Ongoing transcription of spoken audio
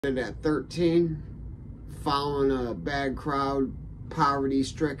At 13, following a bad crowd,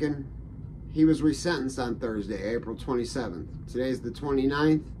 poverty-stricken. He was resentenced on Thursday, April 27th. Today's the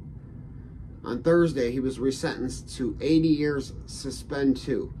 29th. On Thursday, he was resentenced to 80 years, suspend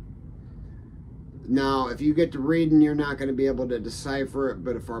 2. Now, if you get to reading, you're not going to be able to decipher it,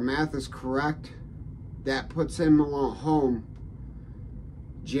 but if our math is correct, that puts him home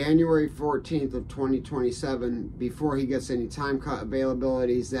January 14th of 2027 before he gets any time cut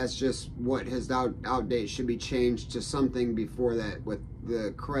availabilities. That's just what his out date should be changed to something before that with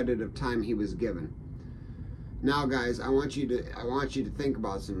the credit of time he was given. Now guys, I want you to think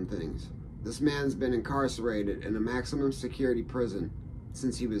about some things. This man's been incarcerated in a maximum security prison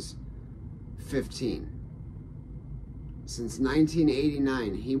since he was 15. Since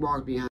 1989, he walked behind